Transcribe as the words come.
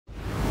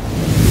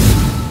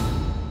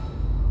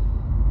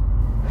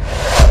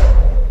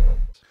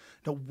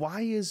Now,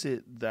 why is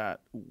it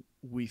that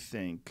we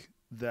think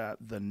that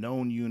the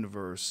known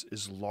universe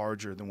is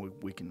larger than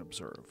we can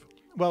observe?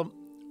 Well,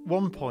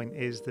 one point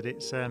is that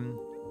it's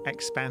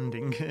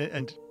expanding,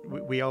 and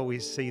we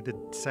always see the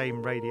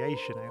same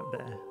radiation out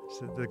there,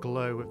 so the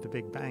glow of the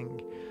Big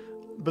Bang.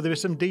 But there are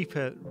some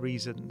deeper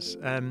reasons.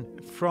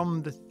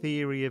 From the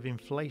theory of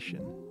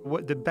inflation,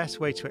 the best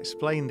way to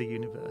explain the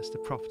universe, the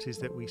properties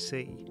that we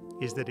see,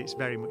 is that it's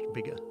very much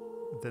bigger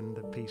than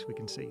the piece we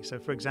can see. So,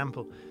 for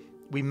example,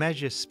 we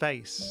measure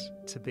space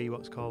to be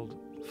what's called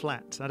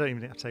flat. I don't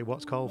even have to say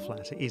what's called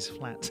flat, it is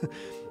flat.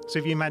 So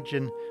if you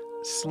imagine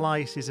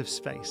slices of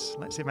space,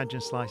 let's imagine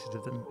slices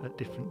of them at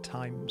different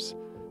times.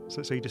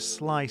 So you just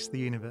slice the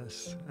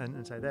universe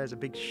and say there's a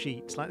big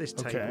sheet, it's like this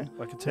table. Okay,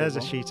 like a table. There's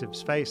a sheet of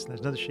space, and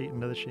there's another sheet,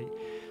 another sheet.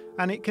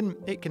 And it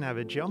can have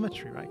a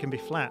geometry, right? It can be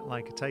flat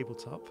like a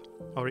tabletop,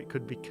 or it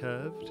could be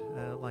curved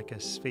like a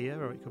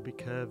sphere, or it could be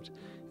curved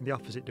in the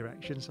opposite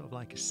direction, sort of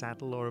like a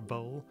saddle or a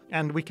bowl.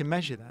 And we can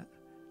measure that.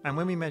 And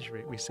when we measure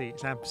it, we see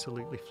it's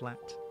absolutely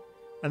flat.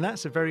 And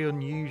that's a very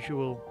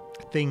unusual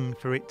thing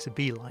for it to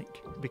be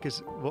like, because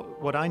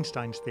what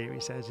Einstein's theory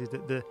says is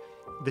that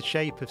the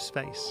shape of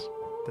space,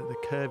 that the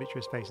curvature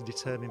of space is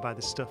determined by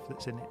the stuff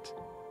that's in it.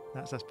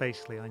 That's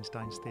basically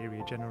Einstein's theory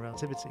of general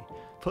relativity.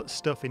 Put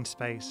stuff in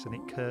space and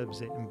it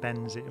curves it and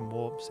bends it and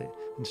warps it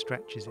and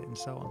stretches it and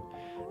so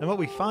on. And what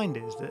we find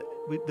is that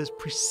there's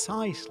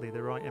precisely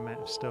the right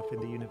amount of stuff in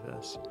the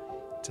universe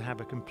to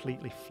have a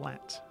completely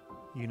flat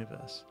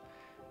universe.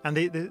 And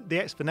the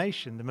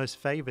explanation, the most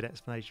favoured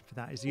explanation for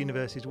that, is the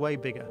universe is way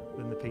bigger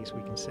than the piece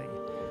we can see.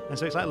 And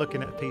so it's like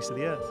looking at a piece of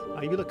the Earth.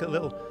 If you look at a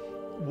little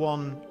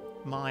 1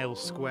 mile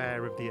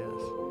square of the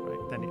Earth,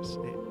 right, then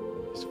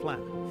it's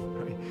flat.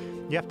 Right?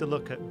 You have to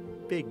look at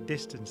big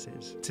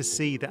distances to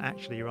see that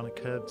actually you're on a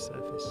curved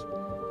surface.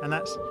 And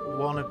that's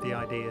one of the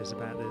ideas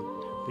about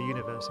the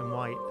universe and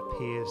why it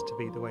appears to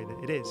be the way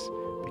that it is,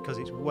 because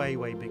it's way,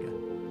 way bigger.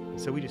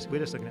 So we're just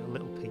looking at a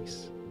little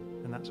piece,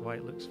 and that's why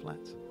it looks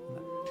flat.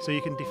 So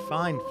you can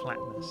define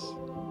flatness.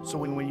 So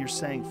when you're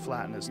saying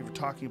flatness, you're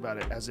talking about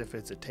it as if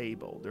it's a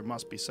table. There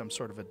must be some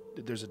sort of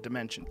there's a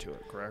dimension to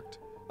it, correct?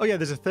 Oh yeah,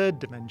 there's a third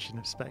dimension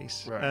of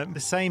space. Right. The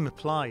same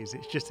applies.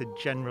 It's just a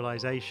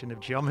generalization of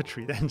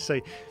geometry then.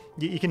 So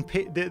you can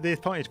the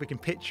point is we can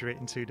picture it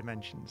in 2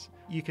 dimensions.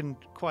 You can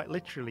quite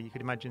literally, you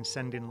could imagine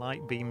sending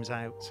light beams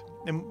out.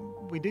 And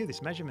we do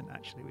this measurement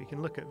actually. We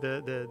can look at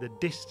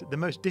the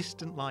most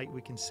distant light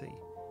we can see,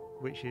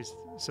 which is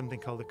something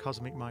called the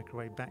cosmic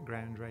microwave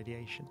background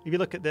radiation. If you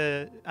look at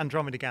the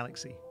Andromeda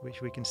galaxy,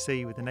 which we can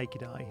see with the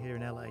naked eye here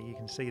in LA, you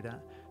can see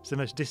that. It's the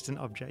most distant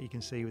object you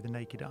can see with the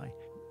naked eye.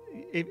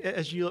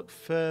 As you look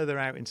further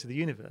out into the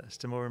universe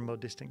to more and more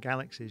distant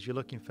galaxies, you're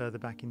looking further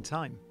back in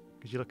time,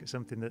 because you look at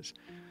something that's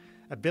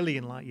 1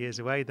 billion light years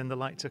away, then the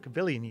light took 1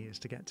 billion years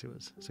to get to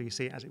us. So you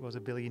see it as it was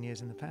 1 billion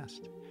years in the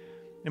past.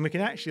 And we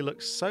can actually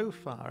look so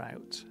far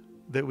out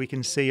that we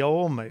can see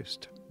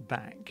almost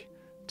back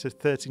to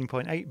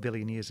 13.8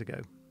 billion years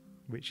ago,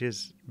 which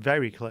is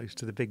very close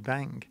to the Big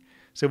Bang.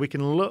 So we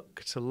can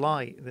look to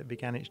light that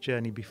began its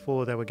journey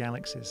before there were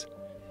galaxies.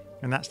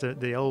 And that's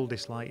the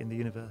oldest light in the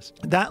universe.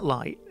 That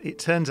light, it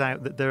turns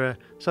out that there are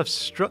sort of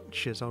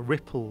structures or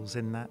ripples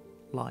in that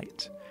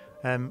light,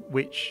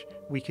 which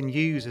we can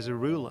use as a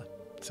ruler.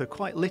 So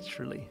quite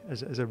literally,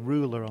 as a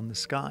ruler on the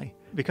sky.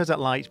 Because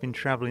that light's been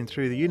travelling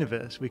through the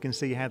universe, we can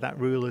see how that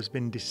ruler's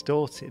been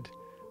distorted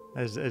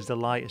as the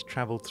light has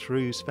travelled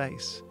through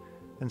space.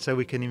 And so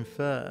we can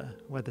infer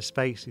whether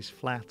space is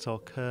flat or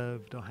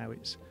curved, or how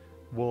it's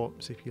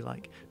warps, if you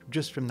like,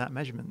 just from that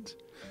measurement.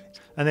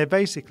 And they're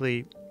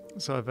basically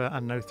sort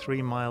of,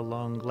 3 mile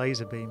long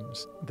laser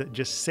beams that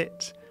just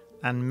sit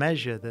and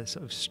measure the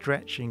sort of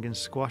stretching and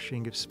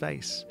squashing of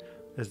space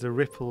as the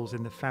ripples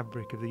in the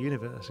fabric of the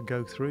universe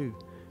go through.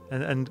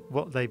 And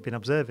what they've been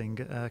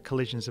observing are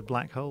collisions of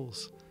black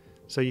holes.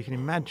 So you can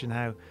imagine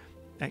how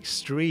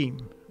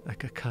extreme,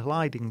 like a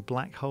colliding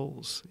black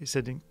holes. It's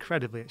an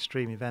incredibly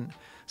extreme event.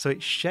 So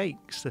it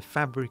shakes the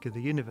fabric of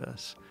the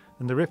universe,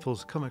 and the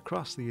ripples come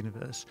across the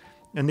universe.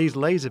 And these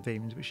laser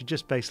beams, which are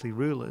just basically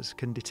rulers,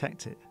 can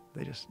detect it.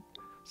 They just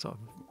sort of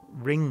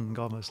ring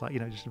almost like,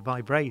 just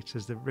vibrate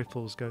as the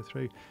ripples go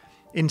through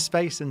in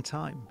space and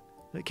time.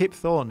 Kip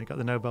Thorne, who got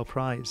the Nobel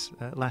Prize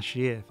last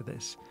year for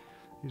this,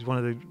 he's one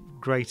of the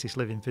greatest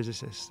living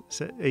physicists.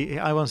 So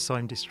I once saw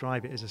him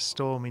describe it as a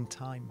storm in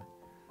time.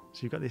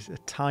 So you've got a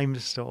time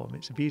storm.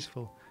 It's a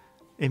beautiful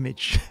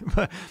image.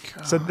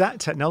 So that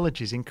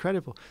technology is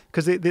incredible,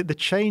 because the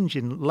change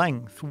in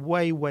length,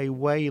 way, way,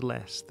 way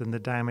less than the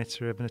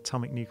diameter of an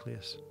atomic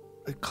nucleus.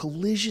 A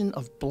collision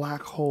of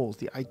black holes,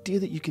 the idea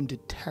that you can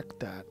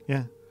detect that.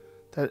 Yeah.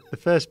 The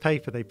first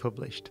paper they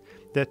published,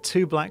 there are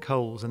 2 black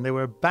holes, and they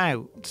were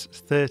about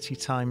 30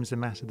 times the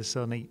mass of the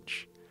sun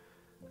each.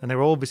 And they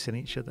were orbiting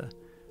each other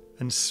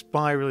and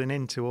spiraling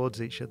in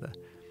towards each other.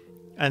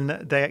 And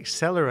they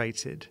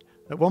accelerated.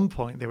 At one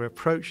point, they were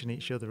approaching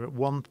each other at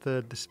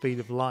 1/3 the speed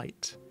of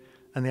light,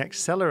 and they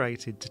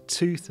accelerated to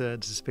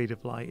 2/3 the speed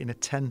of light in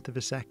 1/10 of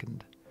a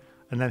second,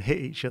 and then hit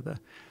each other.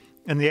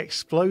 And the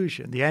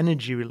explosion, the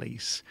energy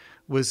release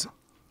was,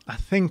 I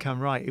think I'm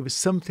right, it was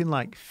something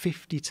like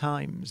 50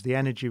 times the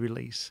energy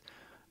release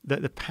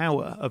that the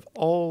power of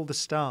all the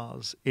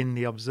stars in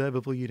the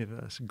observable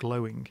universe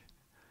glowing.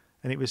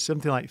 And it was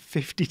something like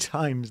 50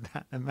 times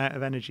that amount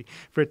of energy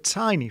for a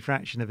tiny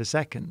fraction of a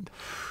second.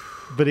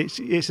 But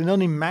it's an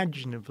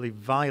unimaginably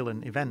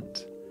violent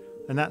event.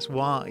 And that's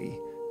why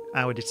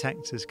our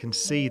detectors can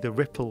see the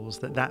ripples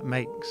that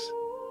makes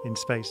in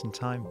space and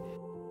time.